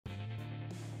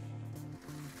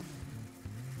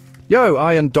Yo,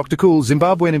 I and Dr. Cool,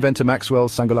 Zimbabwean inventor Maxwell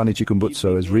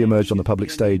Chikumbutso has re-emerged on the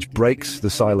public stage, breaks the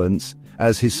silence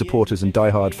as his supporters and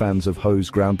die-hard fans of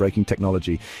Ho's groundbreaking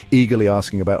technology eagerly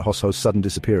asking about Ho's sudden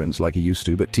disappearance like he used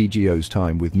to, but TGO's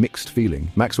time with mixed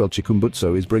feeling. Maxwell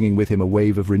Chikumbutso is bringing with him a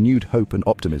wave of renewed hope and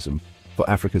optimism for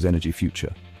Africa's energy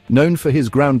future. Known for his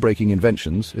groundbreaking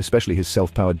inventions, especially his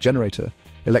self-powered generator,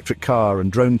 electric car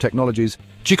and drone technologies,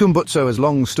 Chikumbutso has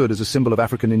long stood as a symbol of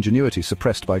African ingenuity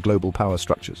suppressed by global power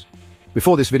structures.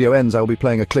 Before this video ends, I will be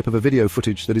playing a clip of a video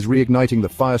footage that is reigniting the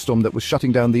firestorm that was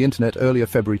shutting down the internet earlier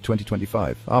February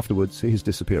 2025. Afterwards, his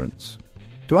disappearance.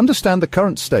 To understand the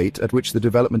current state at which the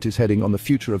development is heading on the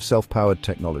future of self-powered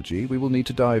technology, we will need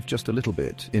to dive just a little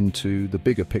bit into the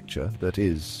bigger picture that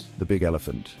is the big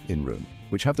elephant in room,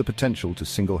 which have the potential to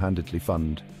single-handedly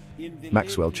fund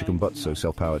Maxwell Chikumbutso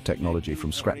self-powered technology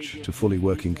from scratch to fully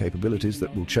working capabilities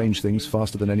that will change things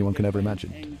faster than anyone can ever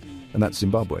imagine. And that's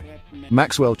Zimbabwe.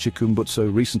 Maxwell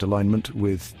Chikumbutso's recent alignment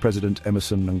with President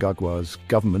Mnangagwa's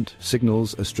government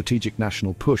signals a strategic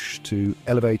national push to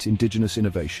elevate indigenous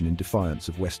innovation in defiance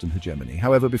of Western hegemony.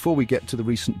 However, before we get to the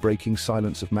recent breaking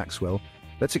silence of Maxwell,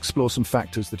 let's explore some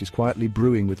factors that is quietly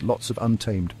brewing with lots of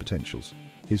untamed potentials.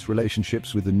 His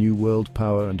relationships with the New World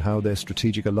power and how their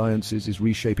strategic alliances is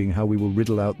reshaping how we will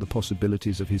riddle out the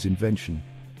possibilities of his invention.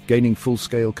 Gaining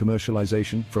full-scale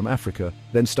commercialization from Africa,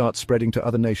 then start spreading to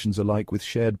other nations alike with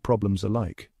shared problems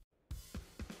alike.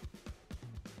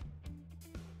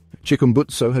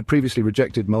 Chikumbutso had previously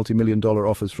rejected multi-million-dollar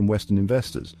offers from Western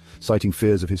investors, citing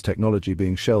fears of his technology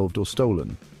being shelved or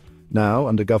stolen. Now,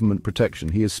 under government protection,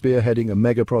 he is spearheading a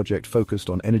mega-project focused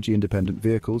on energy-independent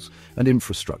vehicles and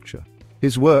infrastructure.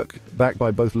 His work, backed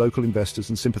by both local investors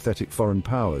and sympathetic foreign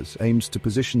powers, aims to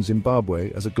position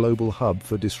Zimbabwe as a global hub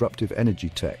for disruptive energy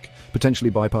tech, potentially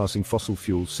bypassing fossil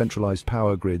fuels, centralized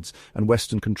power grids, and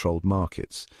Western-controlled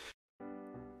markets.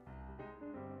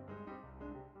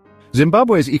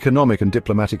 Zimbabwe's economic and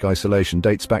diplomatic isolation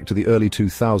dates back to the early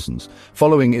 2000s,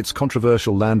 following its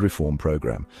controversial land reform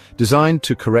program. Designed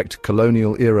to correct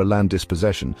colonial-era land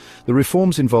dispossession, the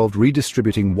reforms involved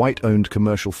redistributing white-owned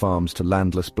commercial farms to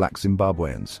landless black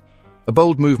Zimbabweans. A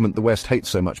bold movement the West hates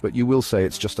so much, but you will say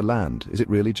it's just a land. Is it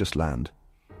really just land?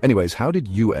 Anyways, how did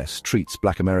US treats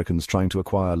black Americans trying to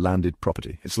acquire landed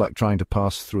property? It's like trying to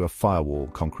pass through a firewall.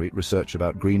 Concrete research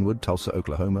about Greenwood, Tulsa,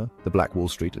 Oklahoma, the Black Wall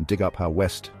Street, and dig up how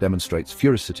West demonstrates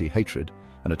furicity, hatred,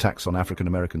 and attacks on African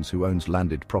Americans who owns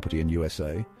landed property in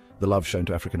USA. The love shown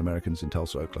to African Americans in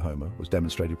Tulsa, Oklahoma, was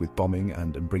demonstrated with bombing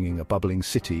and bringing a bubbling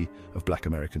city of black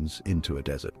Americans into a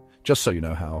desert. Just so you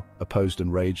know how opposed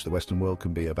and raged the Western world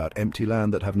can be about empty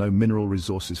land that have no mineral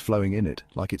resources flowing in it,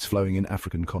 like it's flowing in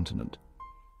African continent.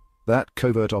 That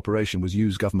covert operation was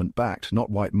US government-backed, not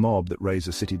white mob that razed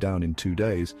a city down in 2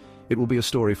 days. It will be a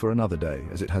story for another day,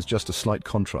 as it has just a slight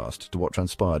contrast to what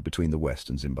transpired between the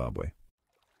West and Zimbabwe.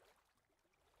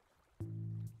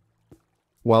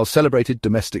 While celebrated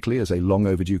domestically as a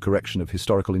long-overdue correction of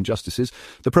historical injustices,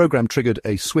 the program triggered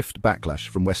a swift backlash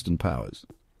from Western powers.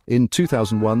 In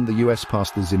 2001, the US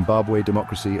passed the Zimbabwe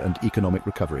Democracy and Economic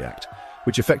Recovery Act,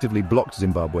 which effectively blocked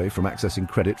Zimbabwe from accessing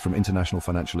credit from international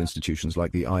financial institutions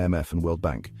like the IMF and World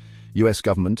Bank. US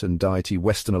government and deity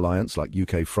Western alliance like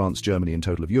UK, France, Germany and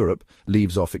total of Europe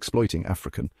leaves off exploiting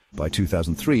African. By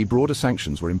 2003, broader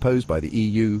sanctions were imposed by the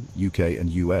EU, UK and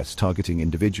US, targeting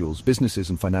individuals, businesses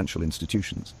and financial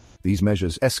institutions. These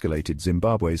measures escalated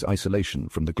Zimbabwe's isolation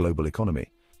from the global economy.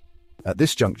 At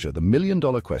this juncture, the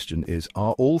million-dollar question is,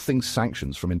 are all things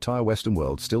sanctions from entire Western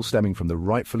world still stemming from the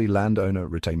rightfully landowner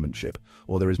retainmentship,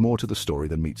 or there is more to the story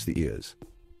than meets the ears?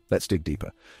 Let's dig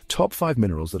deeper. Top 5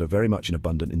 minerals that are very much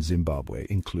abundant in Zimbabwe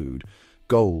include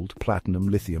gold, platinum,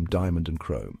 lithium, diamond and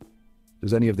chrome.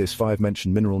 Does any of this 5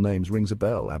 mentioned mineral names rings a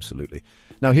bell? Absolutely.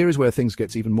 Now here is where things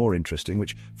gets even more interesting,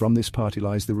 which from this party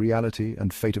lies the reality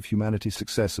and fate of humanity's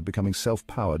success of becoming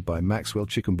self-powered by Maxwell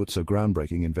Chikumbutso's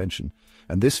groundbreaking invention.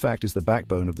 And this fact is the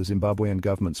backbone of the Zimbabwean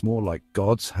government's more like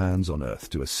God's hands on earth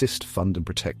to assist, fund and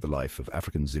protect the life of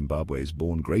African Zimbabwe's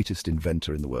born greatest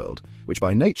inventor in the world, which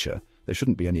by nature there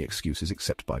shouldn't be any excuses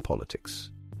except by politics.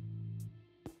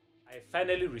 I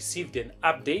finally received an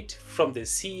update from the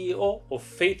CEO of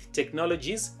Faith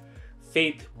Technologies,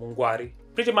 Faith Mungwari.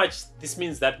 Pretty much this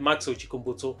means that Maxwell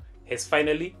Chikumbutso has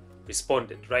finally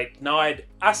responded. Right now I'd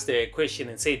asked her a question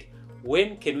and said,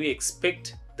 when can we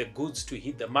expect the goods to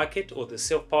hit the market, or the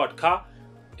self-powered car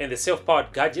and the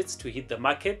self-powered gadgets to hit the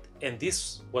market? And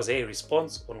this was a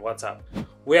response on WhatsApp.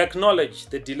 We acknowledge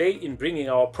the delay in bringing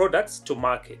our products to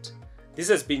market. This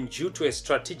has been due to a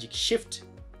strategic shift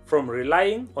from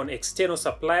relying on external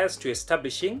suppliers to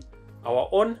establishing our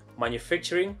own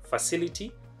manufacturing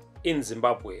facility in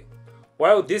Zimbabwe.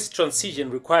 While this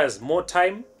transition requires more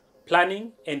time,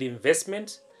 planning, and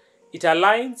investment, it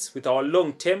aligns with our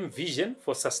long-term vision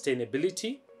for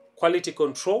sustainability, quality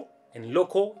control, and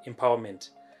local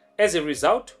empowerment. As a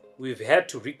result, we've had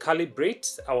to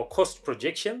recalibrate our cost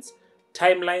projections,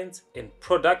 timelines, and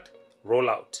product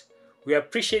rollout. We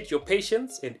appreciate your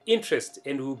patience and interest,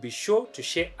 and we will be sure to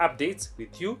share updates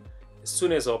with you as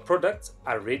soon as our products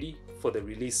are ready for the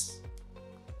release.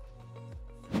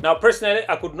 Now, personally,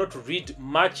 I could not read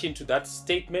much into that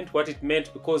statement, what it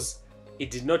meant, because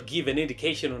it did not give an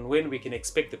indication on when we can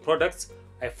expect the products.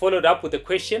 I followed up with a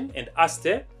question and asked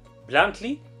her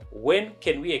bluntly, when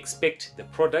can we expect the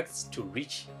products to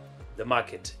reach the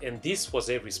market? And this was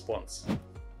a response.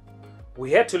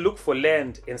 We had to look for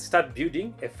land and start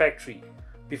building a factory.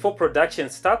 Before production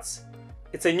starts,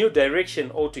 it's a new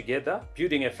direction altogether,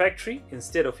 building a factory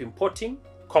instead of importing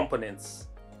components.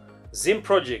 Zim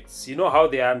projects, you know how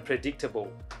they are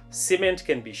unpredictable. Cement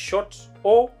can be short,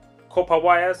 or copper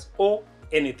wires, or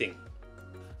anything.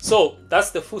 So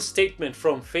that's the full statement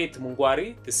from Faith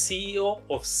Mungwari, the CEO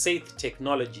of Saith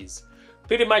Technologies.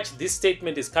 Pretty much this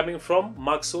statement is coming from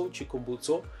Maxwell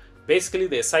Chikumbutso. Basically,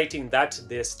 they're citing that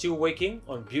they're still working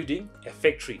on building a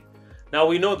factory. Now,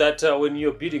 we know that when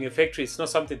you're building a factory, it's not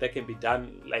something that can be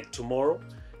done like tomorrow.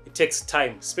 It takes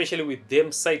time, especially with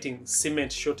them citing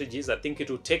cement shortages. I think it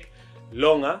will take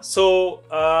longer. So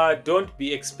don't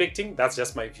be expecting, that's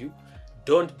just my view,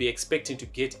 don't be expecting to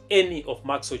get any of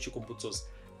Maxwell Chikumbutso's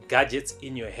gadgets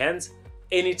in your hands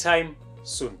anytime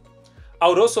soon. I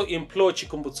would also implore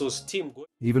Chikumbutso's team.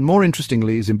 Even more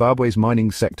interestingly, Zimbabwe's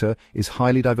mining sector is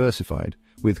highly diversified,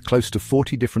 with close to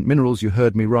 40 different minerals. You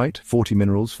heard me right, 40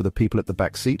 minerals for the people at the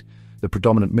back seat. The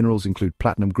predominant minerals include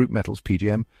platinum group metals,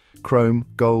 PGM, chrome,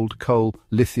 gold, coal,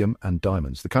 lithium, and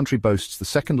diamonds. The country boasts the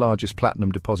second largest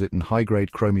platinum deposit and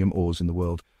high-grade chromium ores in the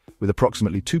world, with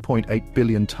approximately 2.8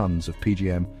 billion tons of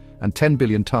PGM and 10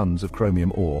 billion tons of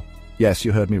chromium ore. Yes,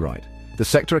 you heard me right. The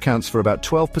sector accounts for about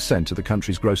 12% of the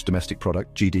country's gross domestic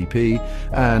product, GDP,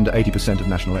 and 80% of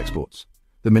national exports.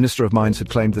 The Minister of Mines had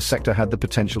claimed the sector had the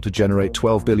potential to generate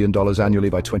 $12 billion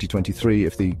annually by 2023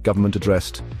 if the government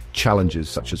addressed challenges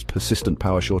such as persistent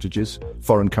power shortages,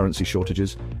 foreign currency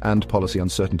shortages, and policy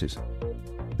uncertainties.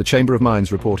 The Chamber of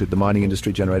Mines reported the mining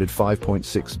industry generated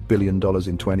 $5.6 billion in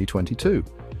 2022,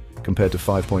 compared to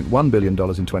 $5.1 billion in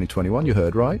 2021, you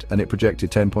heard right, and it projected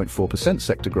 10.4%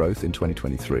 sector growth in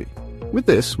 2023. With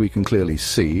this, we can clearly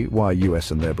see why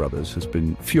US and their brothers has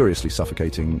been furiously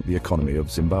suffocating the economy of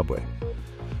Zimbabwe.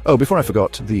 Oh, before I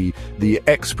forgot, the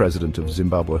ex-president of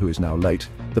Zimbabwe, who is now late,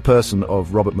 the person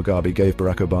of Robert Mugabe, gave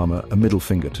Barack Obama a middle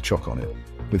finger to chock on it.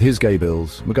 With his gay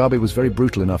bills, Mugabe was very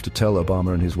brutal enough to tell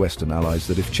Obama and his Western allies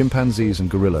that if chimpanzees and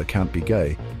gorilla can't be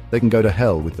gay, they can go to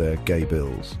hell with their gay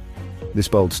bills. This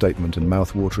bold statement and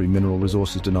mouth-watering mineral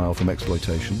resources denial from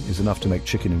exploitation is enough to make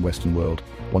chicken in Western world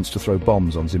wants to throw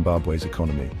bombs on Zimbabwe's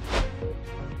economy.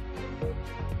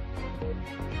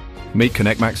 Meet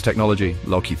ConnectMax Technology,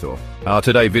 Lokithor. Our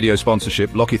today video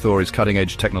sponsorship, Lokithor is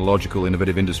cutting-edge technological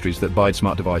innovative industries that buy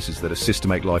smart devices that assist to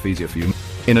make life easier for you.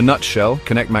 In a nutshell,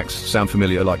 ConnectMax sound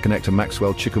familiar like connector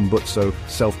Maxwell Chikumbutso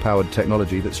self-powered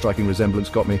technology that striking resemblance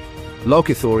got me.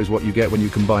 Lokithor is what you get when you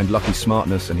combine Lucky's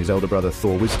smartness and his elder brother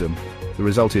Thor wisdom. The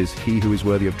result is, he who is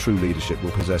worthy of true leadership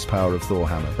will possess power of Thor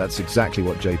hammer. That's exactly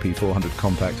what JP400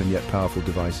 compact and yet powerful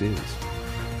device is.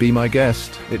 Be my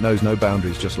guest. It knows no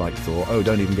boundaries, just like Thor. Oh,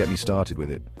 don't even get me started with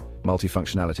it.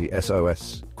 Multifunctionality,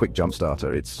 SOS, quick jump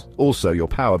starter. It's also your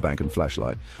power bank and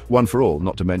flashlight. One for all,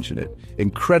 not to mention it.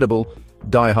 Incredible,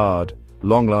 die-hard,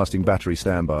 long-lasting battery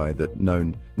standby that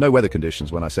no weather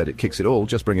conditions. When I said it kicks it all,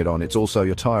 just bring it on. It's also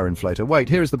your tire inflator. Wait,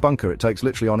 here is the bunker. It takes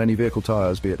literally on any vehicle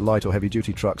tires, be it light or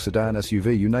heavy-duty truck, sedan,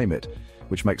 SUV, you name it,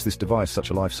 which makes this device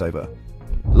such a lifesaver.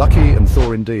 Lucky and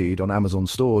Thor indeed. On Amazon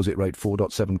stores it rate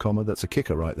 4.7, that's a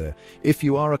kicker right there. If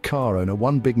you are a car owner,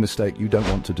 one big mistake you don't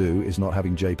want to do is not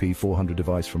having JP400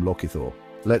 device from Lokithor.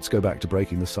 Let's go back to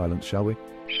breaking the silence, shall we?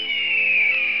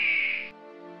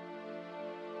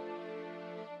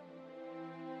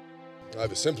 I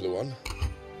have a simpler one.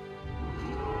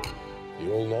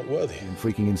 You're all not worthy. And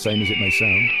freaking insane as it may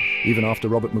sound, even after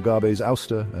Robert Mugabe's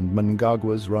ouster and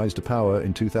Mnangagwa's rise to power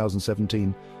in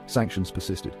 2017, sanctions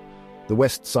persisted. The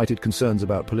West cited concerns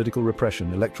about political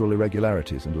repression, electoral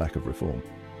irregularities, and lack of reform.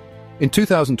 In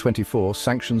 2024,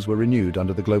 sanctions were renewed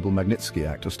under the Global Magnitsky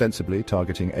Act, ostensibly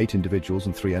targeting 8 individuals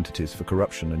and 3 entities for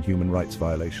corruption and human rights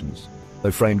violations.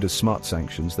 Though framed as smart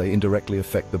sanctions, they indirectly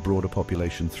affect the broader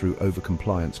population through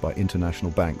overcompliance by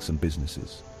international banks and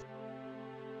businesses.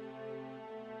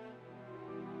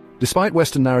 Despite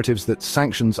Western narratives that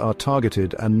sanctions are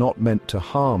targeted and not meant to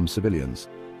harm civilians,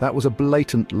 That was a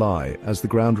blatant lie, as the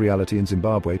ground reality in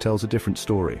Zimbabwe tells a different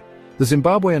story. The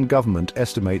Zimbabwean government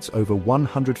estimates over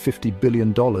 $150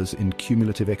 billion in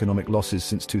cumulative economic losses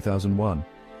since 2001.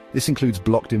 This includes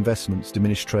blocked investments,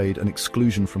 diminished trade, and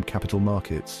exclusion from capital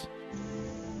markets.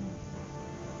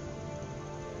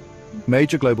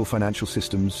 Major global financial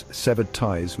systems severed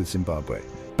ties with Zimbabwe.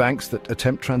 Banks that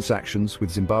attempt transactions with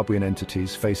Zimbabwean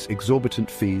entities face exorbitant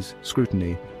fees,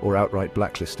 scrutiny, or outright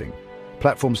blacklisting.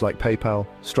 Platforms like PayPal,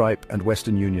 Stripe, and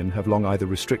Western Union have long either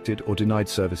restricted or denied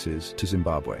services to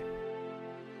Zimbabwe.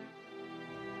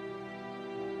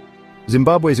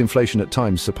 Zimbabwe's inflation at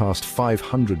times surpassed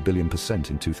 500 billion%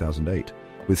 in 2008,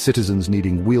 with citizens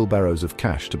needing wheelbarrows of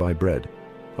cash to buy bread.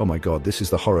 Oh my God, this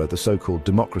is the horror the so-called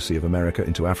democracy of America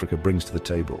into Africa brings to the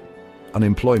table.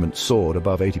 Unemployment soared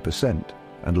above 80%,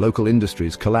 and local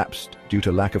industries collapsed due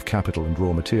to lack of capital and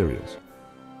raw materials.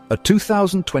 A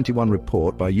 2021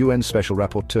 report by UN Special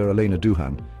Rapporteur Elena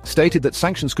Duhan stated that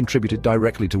sanctions contributed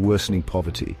directly to worsening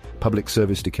poverty, public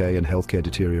service decay, and healthcare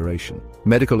deterioration.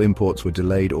 Medical imports were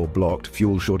delayed or blocked,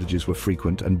 fuel shortages were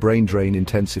frequent, and brain drain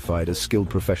intensified as skilled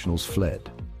professionals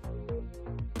fled.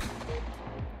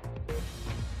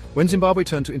 When Zimbabwe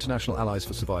turned to international allies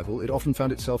for survival, it often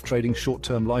found itself trading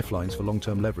short-term lifelines for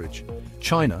long-term leverage.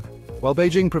 China, while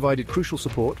Beijing provided crucial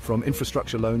support from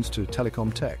infrastructure loans to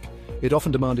telecom tech, it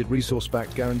often demanded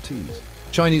resource-backed guarantees.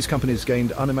 Chinese companies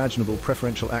gained unimaginable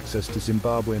preferential access to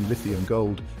Zimbabwean lithium,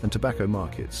 gold, and tobacco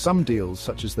markets. Some deals,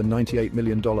 such as the $98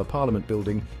 million parliament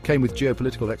building, came with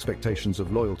geopolitical expectations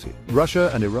of loyalty. Russia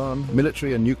and Iran,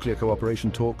 military and nuclear cooperation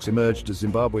talks emerged as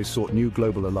Zimbabwe sought new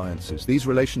global alliances. These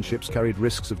relationships carried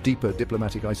risks of deeper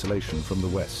diplomatic isolation from the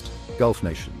West. Gulf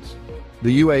nations.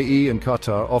 The UAE and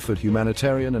Qatar offered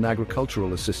humanitarian and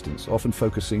agricultural assistance, often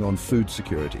focusing on food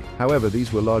security. However,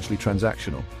 these were largely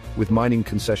transactional, with mining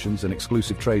concessions and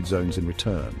exclusive trade zones in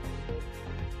return.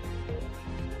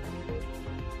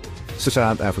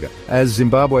 South Africa. As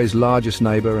Zimbabwe's largest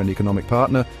neighbor and economic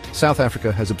partner, South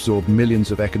Africa has absorbed millions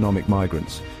of economic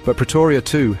migrants. But Pretoria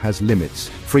too has limits,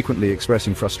 frequently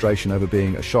expressing frustration over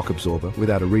being a shock absorber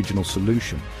without a regional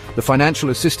solution. The financial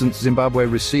assistance Zimbabwe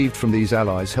received from these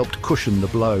allies helped cushion the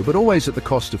blow, but always at the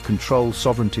cost of control,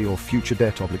 sovereignty, or future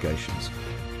debt obligations.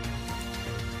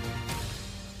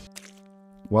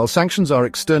 While sanctions are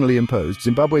externally imposed,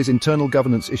 Zimbabwe's internal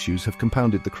governance issues have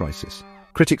compounded the crisis.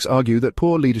 Critics argue that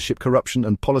poor leadership, corruption,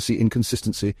 and policy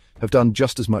inconsistency have done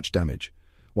just as much damage.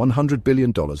 $100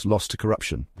 billion lost to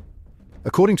corruption.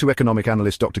 According to economic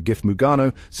analyst Dr. Gift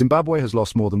Mugano, Zimbabwe has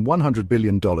lost more than $100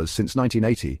 billion since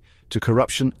 1980 to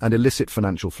corruption and illicit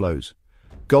financial flows.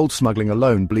 Gold smuggling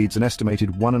alone bleeds an estimated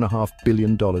 $1.5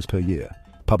 billion per year.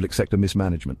 Public sector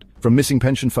mismanagement. From missing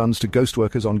pension funds to ghost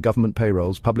workers on government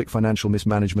payrolls, public financial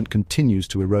mismanagement continues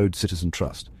to erode citizen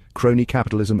trust. Crony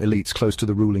capitalism elites close to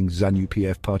the ruling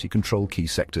ZANU-PF party control key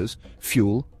sectors,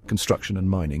 fuel, construction and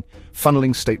mining,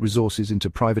 funneling state resources into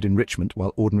private enrichment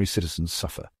while ordinary citizens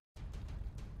suffer.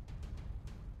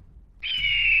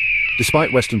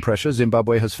 Despite Western pressure,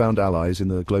 Zimbabwe has found allies in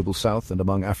the global south and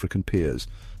among African peers,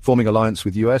 forming alliance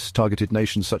with US-targeted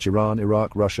nations such as Iran,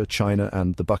 Iraq, Russia, China,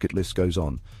 and the bucket list goes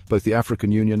on. Both the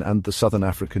African Union and the Southern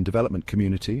African Development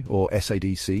Community, or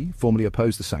SADC, formally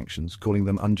oppose the sanctions, calling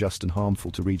them unjust and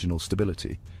harmful to regional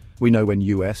stability. We know when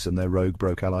US and their rogue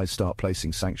broke allies start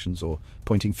placing sanctions or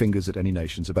pointing fingers at any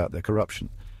nations about their corruption.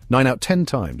 9 out of 10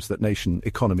 times that nation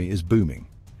economy is booming.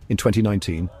 In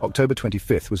 2019, October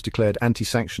 25th was declared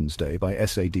Anti-Sanctions Day by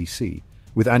SADC,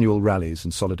 with annual rallies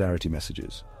and solidarity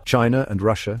messages. China and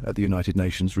Russia at the United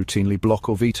Nations routinely block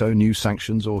or veto new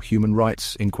sanctions or human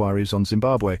rights inquiries on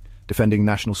Zimbabwe, defending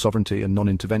national sovereignty and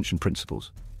non-intervention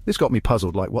principles. This got me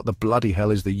puzzled, like what the bloody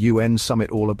hell is the UN summit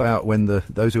all about when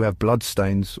those who have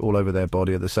bloodstains all over their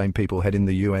body are the same people heading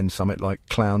the UN summit like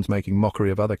clowns making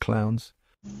mockery of other clowns?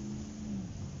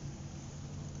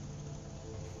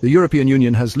 The European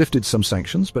Union has lifted some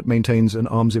sanctions but maintains an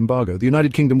arms embargo. The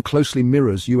United Kingdom closely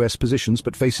mirrors US positions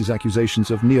but faces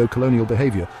accusations of neo-colonial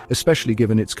behavior, especially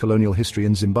given its colonial history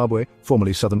in Zimbabwe,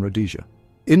 formerly Southern Rhodesia.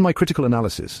 In my critical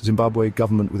analysis, Zimbabwe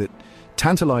government with its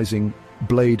tantalizing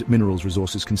blade minerals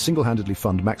resources can single-handedly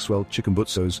fund Maxwell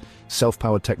Chikumbutso's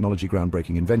self-powered technology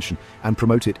groundbreaking invention and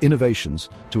promote its innovations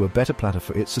to a better platter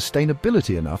for its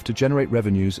sustainability enough to generate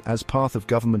revenues as part of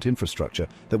government infrastructure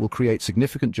that will create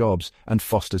significant jobs and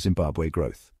foster Zimbabwe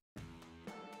growth.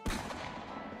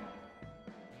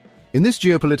 In this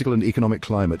geopolitical and economic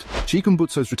climate,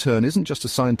 Chikumbutso's return isn't just a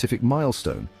scientific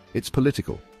milestone, it's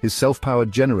political. His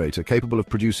self-powered generator, capable of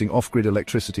producing off-grid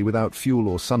electricity without fuel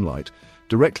or sunlight,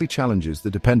 directly challenges the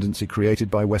dependency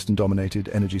created by Western-dominated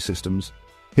energy systems.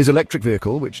 His electric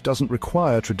vehicle, which doesn't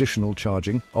require traditional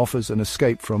charging, offers an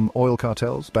escape from oil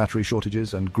cartels, battery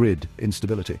shortages, and grid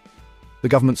instability. The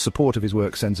government's support of his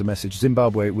work sends a message: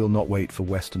 Zimbabwe will not wait for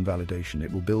Western validation.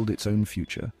 It will build its own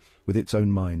future, with its own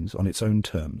minds, on its own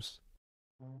terms.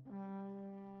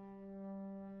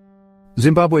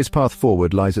 Zimbabwe's path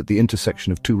forward lies at the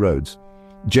intersection of two roads: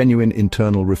 genuine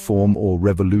internal reform or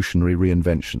revolutionary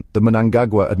reinvention. The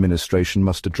Mnangagwa administration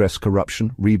must address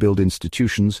corruption, rebuild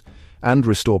institutions, and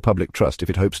restore public trust if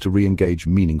it hopes to re-engage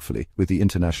meaningfully with the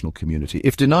international community.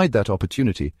 If denied that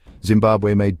opportunity,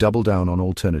 Zimbabwe may double down on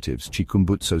alternatives: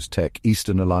 Chikumbutso's tech,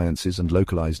 Eastern alliances, and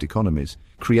localized economies,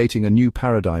 creating a new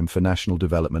paradigm for national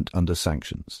development under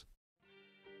sanctions.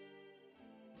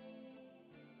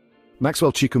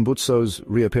 Maxwell Chikumbutso's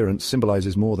reappearance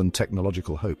symbolizes more than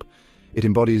technological hope. It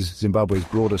embodies Zimbabwe's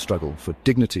broader struggle for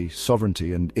dignity,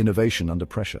 sovereignty, and innovation under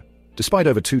pressure. Despite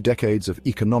over 2 decades of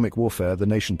economic warfare, the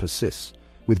nation persists.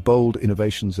 With bold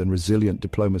innovations and resilient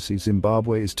diplomacy,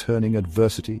 Zimbabwe is turning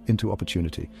adversity into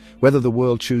opportunity. Whether the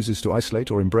world chooses to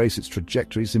isolate or embrace its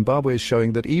trajectory, Zimbabwe is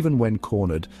showing that even when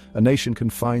cornered, a nation can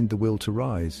find the will to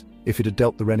rise. If it had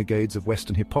dealt the renegades of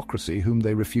Western hypocrisy, whom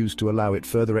they refused to allow it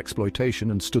further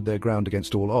exploitation and stood their ground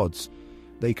against all odds,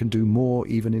 they can do more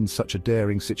even in such a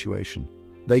daring situation.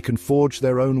 They can forge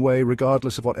their own way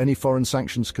regardless of what any foreign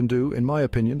sanctions can do. In my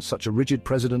opinion, such a rigid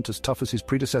president as tough as his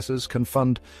predecessors can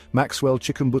fund Maxwell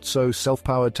Chikumbutso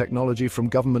self-powered technology from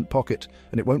government pocket,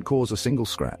 and it won't cause a single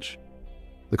scratch.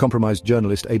 The compromised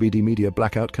journalist ABD Media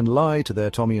Blackout can lie to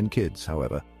their Tommy and kids,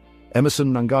 however.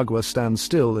 Emerson Mnangagwa stands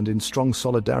still and in strong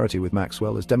solidarity with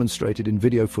Maxwell, as demonstrated in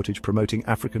video footage promoting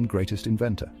African greatest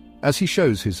inventor. As he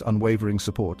shows his unwavering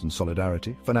support and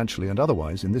solidarity, financially and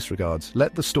otherwise, in this regards,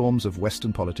 let the storms of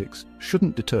Western politics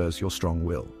shouldn't deter your strong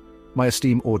will. My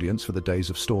esteemed audience, for the days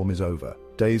of storm is over.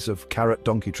 Days of carrot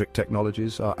donkey trick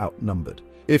technologies are outnumbered.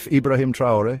 If Ibrahim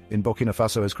Traore in Burkina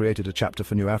Faso has created a chapter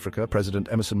for New Africa, President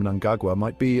Emerson Mnangagwa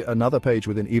might be another page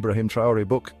within Ibrahim Traore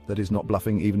book that is not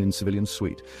bluffing even in civilian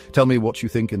suite. Tell me what you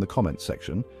think in the comments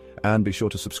section, and be sure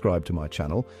to subscribe to my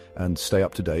channel and stay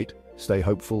up to date, stay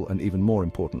hopeful, and even more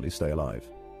importantly, stay alive.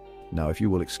 Now, if you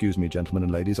will excuse me, gentlemen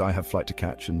and ladies, I have flight to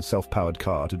catch and self-powered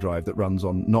car to drive that runs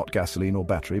on not gasoline or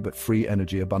battery, but free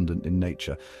energy abundant in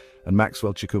nature. And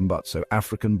Maxwell Chikumbutso,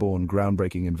 African-born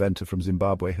groundbreaking inventor from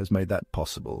Zimbabwe, has made that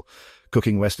possible.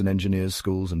 Cooking Western engineers,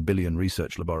 schools, and billion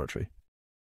research laboratory.